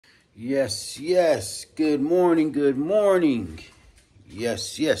Yes, yes. Good morning, good morning.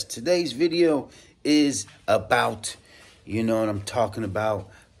 Yes, yes. Today's video is about, you know what I'm talking about.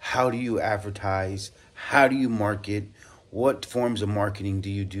 How do you advertise? How do you market? What forms of marketing do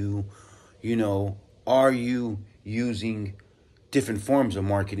you do? You know, are you using different forms of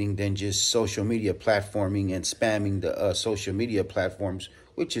marketing than just social media platforming and spamming the social media platforms,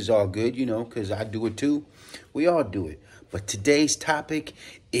 which is all good, you know, because I do it too. We all do it. But today's topic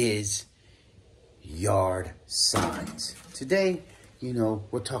is yard signs. Today, you know,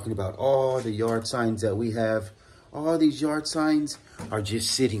 we're talking about all the yard signs that we have. All these yard signs are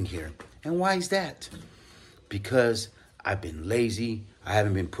just sitting here. And why is that? Because I've been lazy. I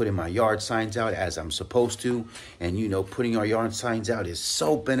haven't been putting my yard signs out as I'm supposed to. And, you know, putting our yard signs out is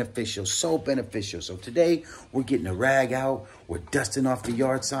so beneficial, so beneficial. So today we're getting a rag out. We're dusting off the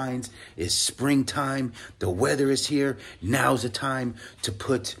yard signs. It's springtime. The weather is here. Now's the time to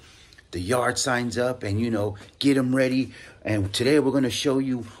put the yard signs up and, you know, get them ready. And today we're going to show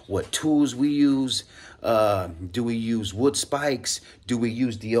you what tools we use. Do we use wood spikes? Do we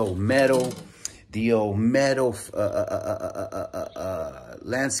use the old metal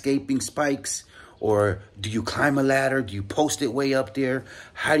landscaping spikes? Or do you climb a ladder? Do you post it way up there?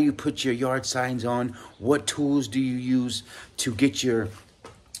 How do you put your yard signs on? What tools do you use to get your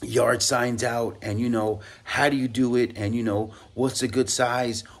yard signs out? And, you know, how do you do it? And, you know, what's a good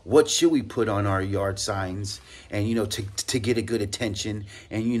size? What should we put on our yard signs? And, you know, to get a good attention?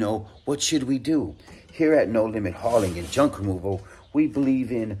 And, you know, what should we do? Here at No Limit Hauling and Junk Removal, we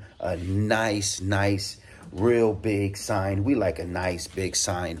believe in a nice, real big sign. We like a nice big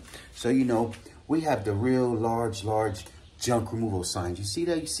sign. So, you know, we have the real large junk removal signs. You see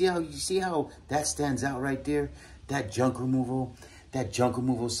that? You see how that stands out right there? That junk removal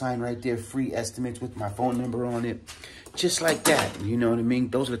sign right there, free estimates with my phone number on it. Just like that, you know what I mean?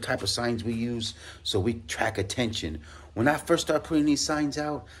 Those are the type of signs we use so we track attention. When I first started putting these signs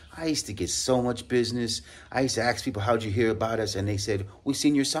out, I used to get so much business. I used to ask people, how'd you hear about us? And they said, we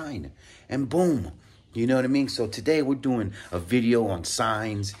seen your sign. And boom, you know what I mean? So today we're doing a video on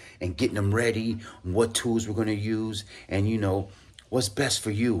signs and getting them ready, what tools we're gonna use, and, you know, what's best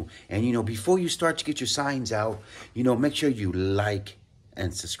for you. And, you know, before you start to get your signs out, you know, make sure you like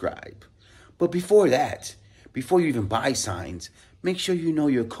and subscribe. But before that, before you even buy signs, make sure you know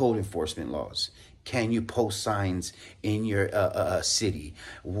your code enforcement laws. Can you post signs in your city?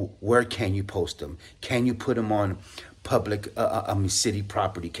 Where can you post them? Can you put them on public city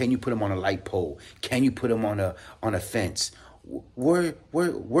property? Can you put them on a light pole? Can you put them on a fence? Where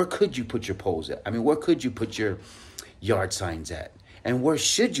could you put your poles at? I mean, where could you put your yard signs at? And where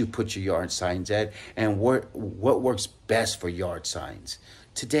should you put your yard signs at? And what works best for yard signs?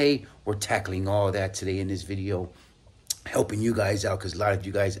 Today, we're tackling all that today in this video, helping you guys out, because a lot of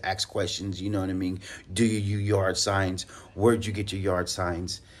you guys ask questions, you know what I mean? Do you use yard signs? Where'd you get your yard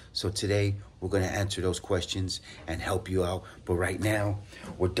signs? So today, we're going to answer those questions and help you out. But right now,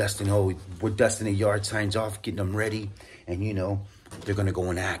 we're dusting the yard signs off, getting them ready. And, you know, they're going to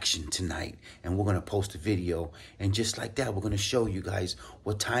go in action tonight. And we're going to post a video. And just like that, we're going to show you guys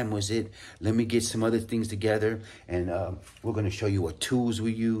what time was it. Let me get some other things together. And we're going to show you what tools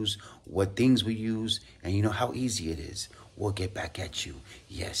we use, what things we use, and you know how easy it is. We'll get back at you.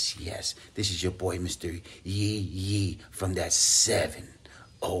 Yes, yes. This is your boy, Mr. Yee from that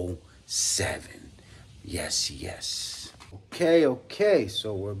 707. Yes, yes. Okay.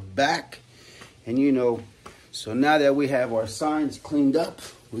 So we're back. And, you know, so now that we have our signs cleaned up,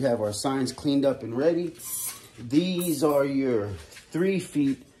 and ready, these are your 3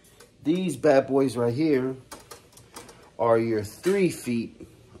 feet. These bad boys right here are your 3 feet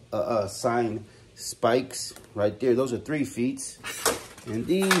sign spikes right there. Those are 3 feet. And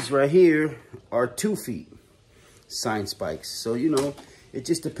these right here are 2 feet sign spikes. So, you know, it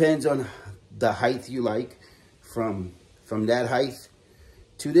just depends on the height you like from that height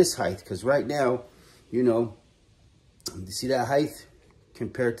to this height. Because right now, you know, you see that height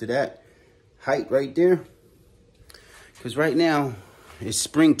compared to that height right there? Because right now it's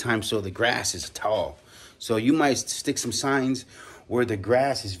springtime, so the grass is tall. So you might stick some signs where the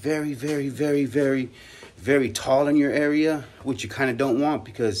grass is very tall in your area, which you kind of don't want,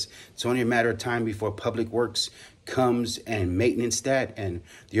 because it's only a matter of time before Public Works comes and maintenance that, and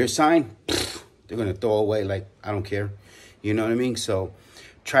your sign, they're going to throw away like, I don't care. You know what I mean? So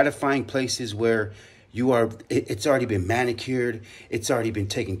try to find places where it's already been manicured, it's already been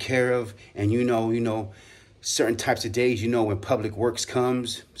taken care of, and you know, certain types of days, you know, when Public Works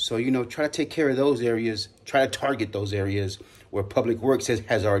comes. So, you know, try to take care of those areas. Try to target those areas where Public Works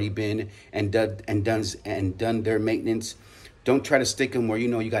has already been and done their maintenance. Don't try to stick them where, you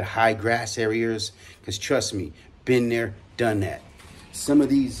know, you got high grass areas, because trust me, been there, done that. Some of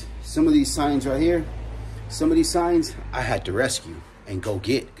these signs right here, some of these signs I had to rescue and go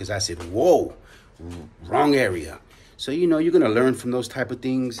get, because I said, whoa, wrong area. So, you know, you're going to learn from those type of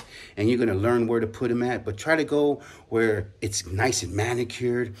things, and you're going to learn where to put them at. But try to go where it's nice and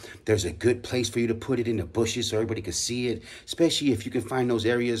manicured. There's a good place for you to put it in the bushes so everybody can see it, especially if you can find those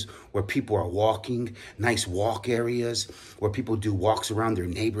areas where people are walking, nice walk areas, where people do walks around their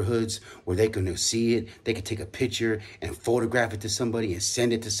neighborhoods, where they're going to see it. They can take a picture and photograph it to somebody and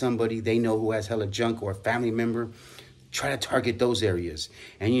send it to somebody they know who has hella junk, or a family member. Try to target those areas.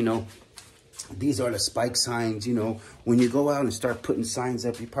 And, you know, these are the spike signs. You know, when you go out and start putting signs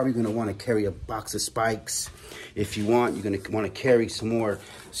up, you're probably going to want to carry a box of spikes. If you want, you're going to want to carry some more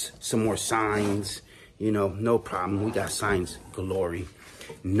signs. You know, no problem. We got signs galore.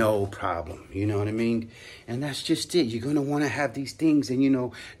 No problem. You know what I mean? And that's just it. You're going to want to have these things. And, you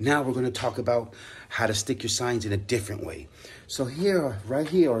know, now we're going to talk about how to stick your signs in a different way. So here, right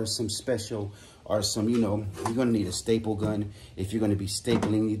here are some special, you know, you're going to need a staple gun if you're going to be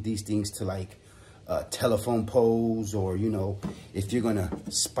stapling these things to, like, telephone poles, or, you know, if you're going to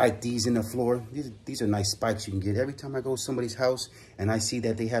spike these in the floor. These are nice spikes you can get. Every time I go to somebody's house and I see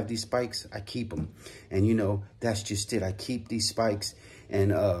that they have these spikes, I keep them. And, you know, that's just it. I keep these spikes, and,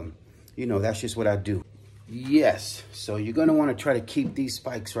 you know, that's just what I do. Yes, so you're going to want to try to keep these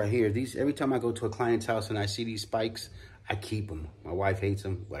spikes right here. These, every time I go to a client's house and I see these spikes, I keep them. My wife hates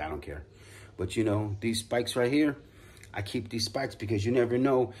them, but I don't care. But, you know, these spikes right here, I keep these spikes because you never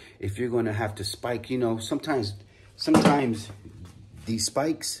know if you're going to have to spike. You know, sometimes these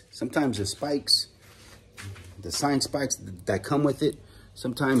spikes, sometimes the spikes, the sign spikes that come with it,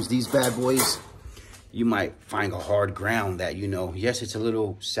 sometimes these bad boys, you might find a hard ground that, you know, yes, it's a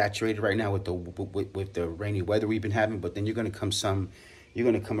little saturated right now with the rainy weather we've been having, but then you're going to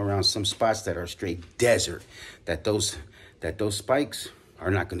come around some spots that are straight desert, that those spikes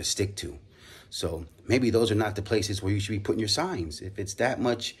are not going to stick to. So maybe those are not the places where you should be putting your signs. If it's that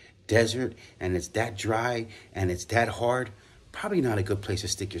much desert and it's that dry and it's that hard, probably not a good place to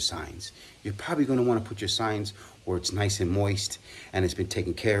stick your signs. You're probably going to want to put your signs where it's nice and moist and it's been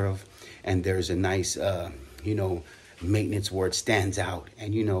taken care of, and there's a nice, you know, maintenance where it stands out.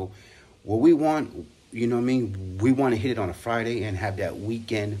 And, you know, what we want, you know what I mean? We want to hit it on a Friday and have that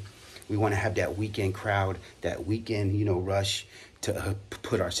weekend. We want to have that weekend crowd, that weekend, you know, rush to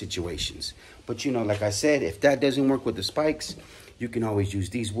put our situations. But, you know, like I said, if that doesn't work with the spikes, you can always use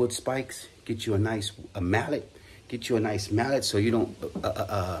these wood spikes. Get you a mallet. Get you a nice mallet so you don't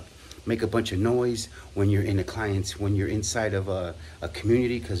make a bunch of noise when you're in when you're inside of a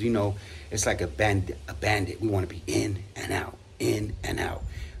community, because, you know, it's like a bandit. We want to be in and out,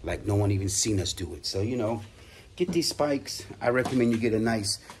 like no one even seen us do it. So, you know, get these spikes. I recommend you get a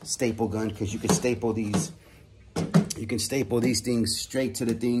nice staple gun, because you can staple these. You can staple these things straight to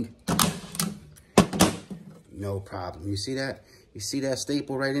the thing. No problem. You see that? You see that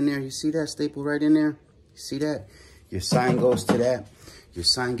staple right in there? You see that staple right in there? You see that? Your sign goes to that. Your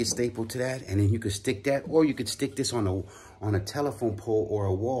sign gets stapled to that, and then you could stick that, or you could stick this on a telephone pole or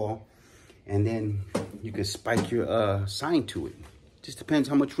a wall, and then you could spike your sign to it. Just depends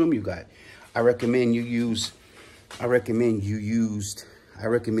how much room you got. I recommend you use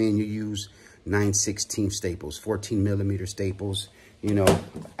 9/16 staples, 14 millimeter staples. You know,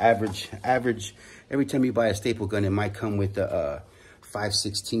 average. Every time you buy a staple gun, it might come with the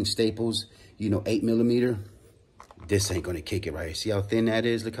 5/16 staples. You know, 8 millimeter. This ain't gonna kick it right here. See how thin that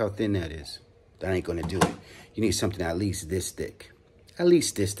is? Look how thin that is. That ain't gonna do it. You need something at least this thick. At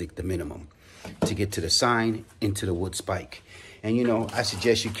least this thick, the minimum, to get to the sign, into the wood spike. And, you know, I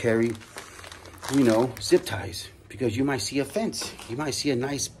suggest you carry, you know, zip ties, because you might see a fence. You might see a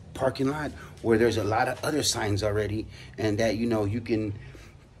nice parking lot where there's a lot of other signs already, and that, you know, you can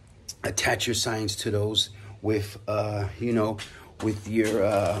attach your signs to those with, you know, with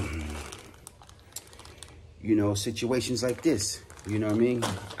your, you know, situations like this. You know what I mean?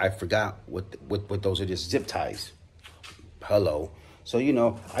 I forgot what those are, just zip ties. Hello. So, you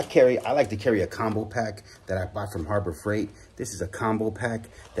know, I like to carry a combo pack that I bought from Harbor Freight. This is a combo pack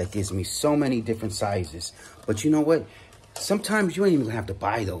that gives me so many different sizes. But you know what? Sometimes you ain't even gonna have to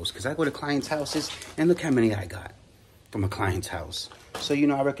buy those, because I go to clients' houses and look how many I got from a client's house. So, you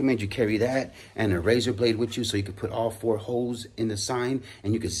know, I recommend you carry that and a razor blade with you, so you can put all 4 holes in the sign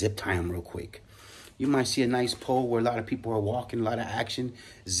and you can zip tie them real quick. You might see a nice pole where a lot of people are walking, a lot of action,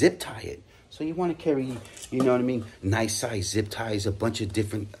 zip tie it. So you want to carry, you know what I mean, nice size zip ties, a bunch of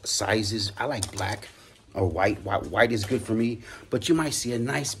different sizes. I like black. or white is good for me. But you might see a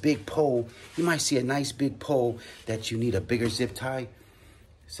nice big pole. You might see a nice big pole that you need a bigger zip tie.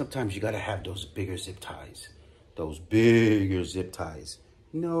 Sometimes you got to have those bigger zip ties. Those bigger zip ties.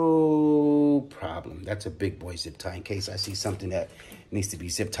 No problem. That's a big boy zip tie in case I see something that needs to be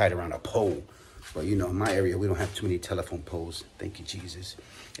zip tied around a pole. But, you know, in my area, we don't have too many telephone poles. Thank you, Jesus.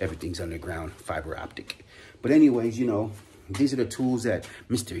 Everything's underground, fiber optic. But anyways, you know, these are the tools that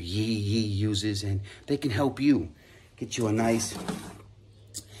Mr. Yee uses, and they can help you get you a nice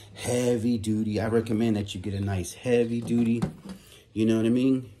heavy duty. I recommend that you get a nice heavy duty, you know what I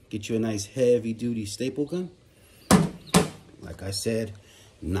mean? Get you a nice heavy duty staple gun. Like I said,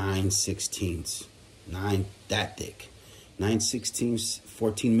 9/16, that thick. 9/16,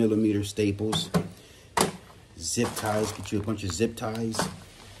 14 millimeter staples. Zip ties, get you a bunch of zip ties.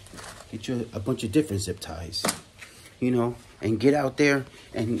 Get you a bunch of different zip ties, you know, and get out there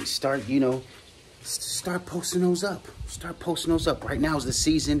and start, you know, start posting those up. Start posting those up. Right now is the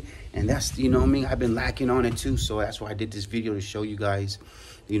season, and that's, you know what I mean? I've been lacking on it too, so that's why I did this video to show you guys.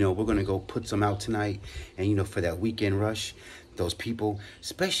 You know, we're going to go put some out tonight, and, you know, for that weekend rush, those people,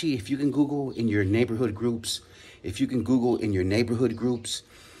 especially if you can Google in your neighborhood groups,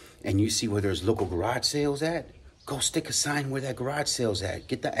 and you see where there's local garage sales at, go stick a sign where that garage sale's at.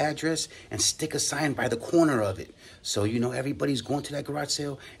 Get the address and stick a sign by the corner of it. So, you know, everybody's going to that garage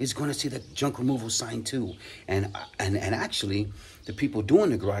sale is going to see the junk removal sign too. And actually, the people doing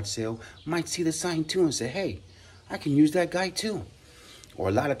the garage sale might see the sign too and say, hey, I can use that guy too. Or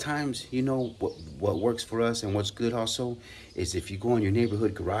a lot of times, you know, what works for us and what's good also is if you go on your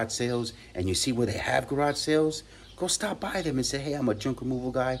neighborhood garage sales and you see where they have garage sales, go stop by them and say, hey, I'm a junk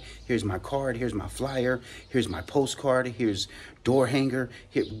removal guy. Here's my card. Here's my flyer. Here's my postcard. Here's door hanger.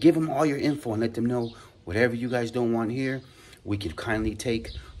 Here, give them all your info and let them know whatever you guys don't want here, we can kindly take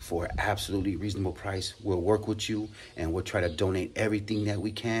for an absolutely reasonable price. We'll work with you and we'll try to donate everything that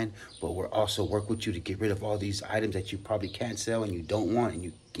we can, but we'll also work with you to get rid of all these items that you probably can't sell and you don't want and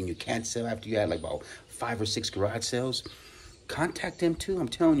you can't sell after you had like about 5 or 6 garage sales. Contact them too. I'm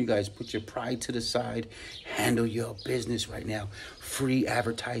telling you guys, put your pride to the side. Handle your business right now. Free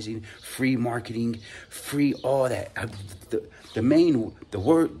advertising, free marketing, free all that. The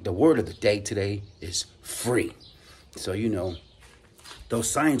word of the day today is free. So, you know, those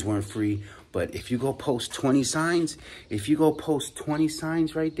signs weren't free, but if you go post 20 signs,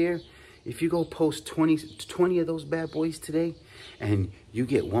 right there, if you go post 20 of those bad boys today and you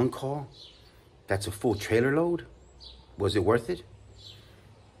get one call, that's a full trailer load. Was it worth it?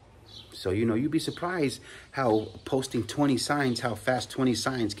 So, you know, you'd be surprised how posting 20 signs, how fast 20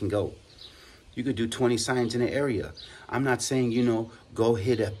 signs can go. You could do 20 signs in an area. I'm not saying, you know, go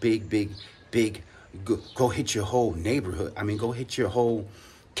hit a big, go hit your whole neighborhood. I mean, go hit your whole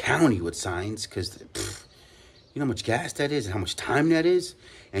county with signs because, you know how much gas that is and how much time that is.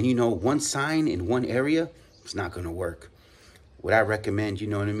 And, you know, one sign in one area, it's not going to work. What I recommend, you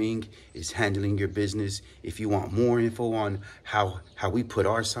know what I mean, is handling your business. If you want more info on how we put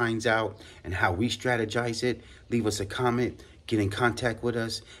our signs out and how we strategize it, leave us a comment, get in contact with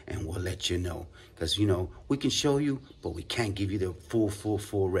us, and we'll let you know. Because, you know, we can show you, but we can't give you the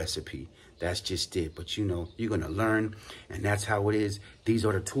full recipe. That's just it. But, you know, you're going to learn, and that's how it is. These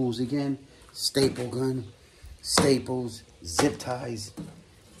are the tools again. Staple gun, staples, zip ties,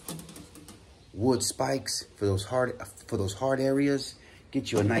 wood spikes for those hard areas.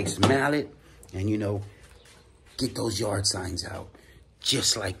 Get you a nice mallet and, you know, get those yard signs out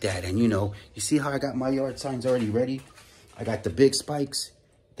just like that. And, you know, you see how I got my yard signs already ready? I got the big spikes,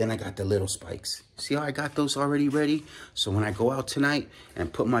 then I got the little spikes. See how I got those already ready? So when I go out tonight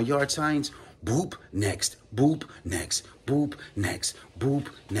and put my yard signs, boop, next, boop, next, boop, next, boop,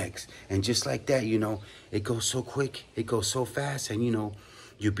 next. And just like that, you know, it goes so quick, it goes so fast, and, you know,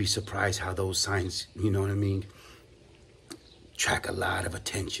 you'd be surprised how those signs, you know what I mean, track a lot of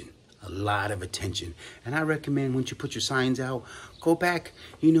attention. And I recommend once you put your signs out, go back,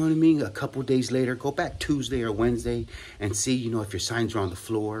 you know what I mean, a couple days later, go back Tuesday or Wednesday and see, you know, if your signs are on the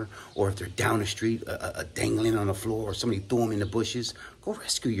floor or if they're down the street, dangling on the floor, or somebody threw them in the bushes. Go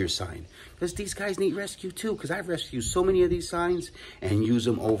rescue your sign, because these guys need rescue too, because I've rescued so many of these signs and use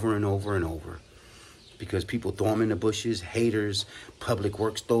them over and over and over. Because people throw them in the bushes, haters, Public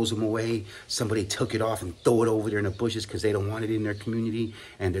Works throws them away. Somebody took it off and throw it over there in the bushes because they don't want it in their community.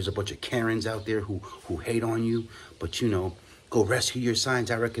 And there's a bunch of Karens out there who hate on you. But, you know, go rescue your signs.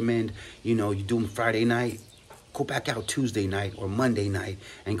 I recommend, you know, you do them Friday night. Go back out Tuesday night or Monday night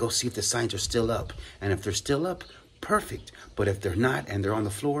and go see if the signs are still up. And if they're still up, perfect. But if they're not and they're on the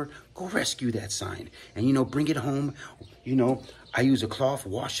floor, go rescue that sign. And, you know, bring it home. You know, I use a cloth,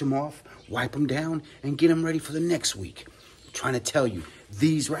 wash them off, wipe them down, and get them ready for the next week. I'm trying to tell you,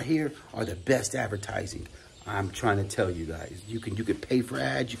 these right here are the best advertising. I'm trying to tell you guys. You can pay for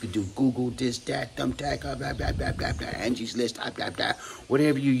ads. You can do Google, this, that, thumbtack, blah, blah, blah, blah, blah, blah, Angie's List, blah, blah, blah,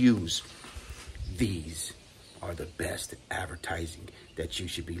 whatever you use. These are the best advertising that you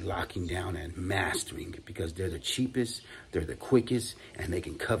should be locking down and mastering, because they're the cheapest, they're the quickest, and they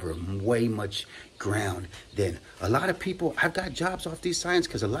can cover way much ground than a lot of people. I've got jobs off these signs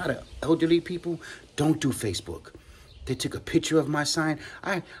because a lot of elderly people don't do Facebook. They took a picture of my sign.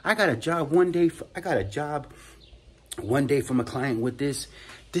 I got a job one day. One day from a client with this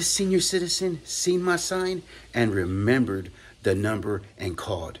senior citizen seen my sign and remembered the number and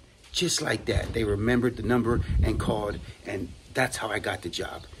called. Just like that. They remembered the number and called, and that's how I got the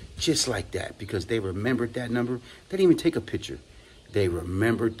job. Just like that, because they remembered that number. They didn't even take a picture. They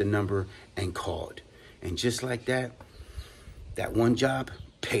remembered the number and called. And just like that, that one job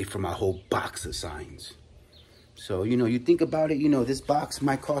paid for my whole box of signs. So, you know, you think about it, you know, this box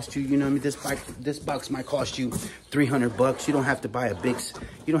might cost you, you know what I mean, this box might cost you $300. You don't have to buy a big,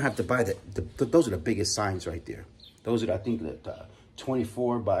 you don't have to buy those are the biggest signs right there. Those are, I think, the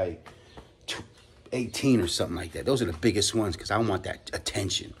 24 by 18 or something like that. Those are the biggest ones because I want that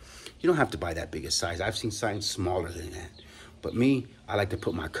attention. You don't have to buy that biggest size. I've seen signs smaller than that. But me, I like to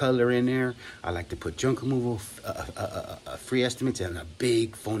put my color in there. I like to put junk removal, free estimates, and a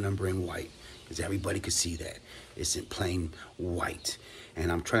big phone number in white, because everybody could see that. It's in plain white.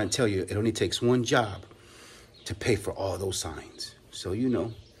 And I'm trying to tell you, it only takes one job to pay for all those signs. So, you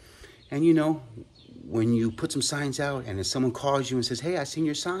know, and you know, when you put some signs out and then someone calls you and says, hey, I seen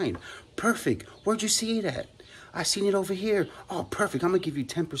your sign. Perfect. Where'd you see it at? I seen it over here. Oh, perfect. I'm going to give you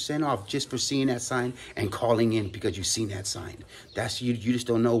 10% off just for seeing that sign and calling in because you seen that sign. That's you just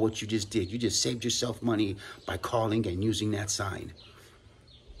don't know what you just did. You just saved yourself money by calling and using that sign.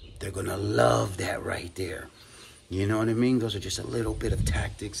 They're going to love that right there. You know what I mean? Those are just a little bit of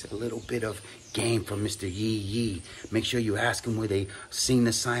tactics, a little bit of game from Mr. Yee Yee. Make sure you ask them where they seen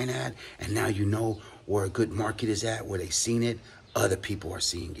the sign at, and now you know where a good market is at, where they seen it. Other people are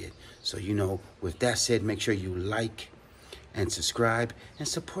seeing it. So, you know, with that said, make sure you like and subscribe and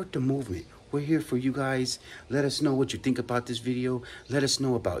support the movement. We're here for you guys. Let us know what you think about this video. Let us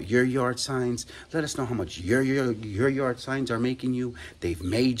know about your yard signs. Let us know how much your yard signs are making you. They've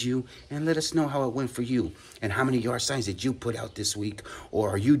made you. And let us know how it went for you. And how many yard signs did you put out this week? Or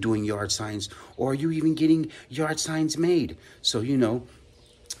are you doing yard signs? Or are you even getting yard signs made? So, you know,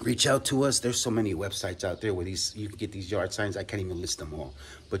 reach out to us. There's so many websites out there where you can get these yard signs. I can't even list them all.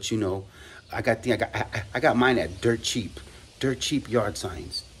 But, you know, I got mine at Dirt Cheap yard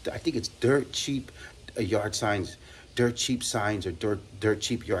signs. I think it's Dirt Cheap yard signs, Dirt Cheap signs, or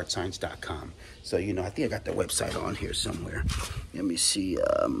dirtcheapyardsigns.com. So, you know, I think I got the website on here somewhere. Let me see.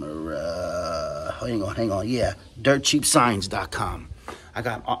 Hang on. Yeah, dirtcheapsigns.com. I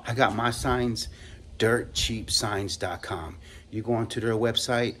got my signs, dirtcheapsigns.com. You go onto their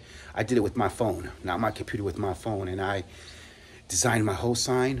website. I did it with my phone, not my computer, with my phone, and I designed my whole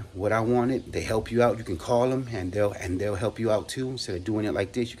sign, what I wanted. They help you out. You can call them, and they'll help you out too. Instead of doing it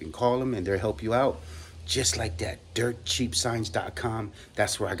like this, you can call them, and they'll help you out. Just like that, dirtcheapsigns.com.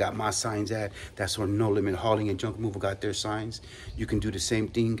 That's where I got my signs at. That's where No Limit Hauling and Junk Removal got their signs. You can do the same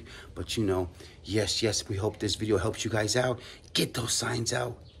thing, but you know, yes, we hope this video helps you guys out. Get those signs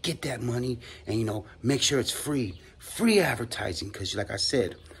out, get that money, and you know, make sure it's free advertising, because like I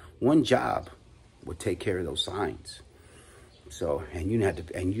said, one job would take care of those signs. So, and you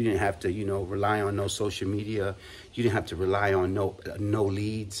didn't have to, you know, rely on no social media. You didn't have to rely on no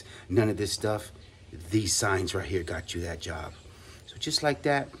leads, none of this stuff. These signs right here got you that job. So just like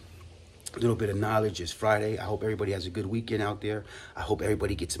that, a little bit of knowledge. It's Friday. I hope everybody has a good weekend out there. I hope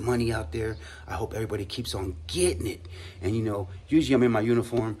everybody gets money out there. I hope everybody keeps on getting it. And, you know, usually I'm in my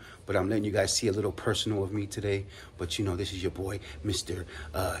uniform, but I'm letting you guys see a little personal of me today. But, you know, this is your boy, Mr.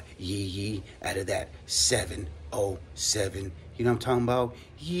 Yee Yee, out of that 707. You know what I'm talking about?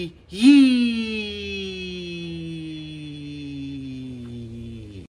 Yee Yee.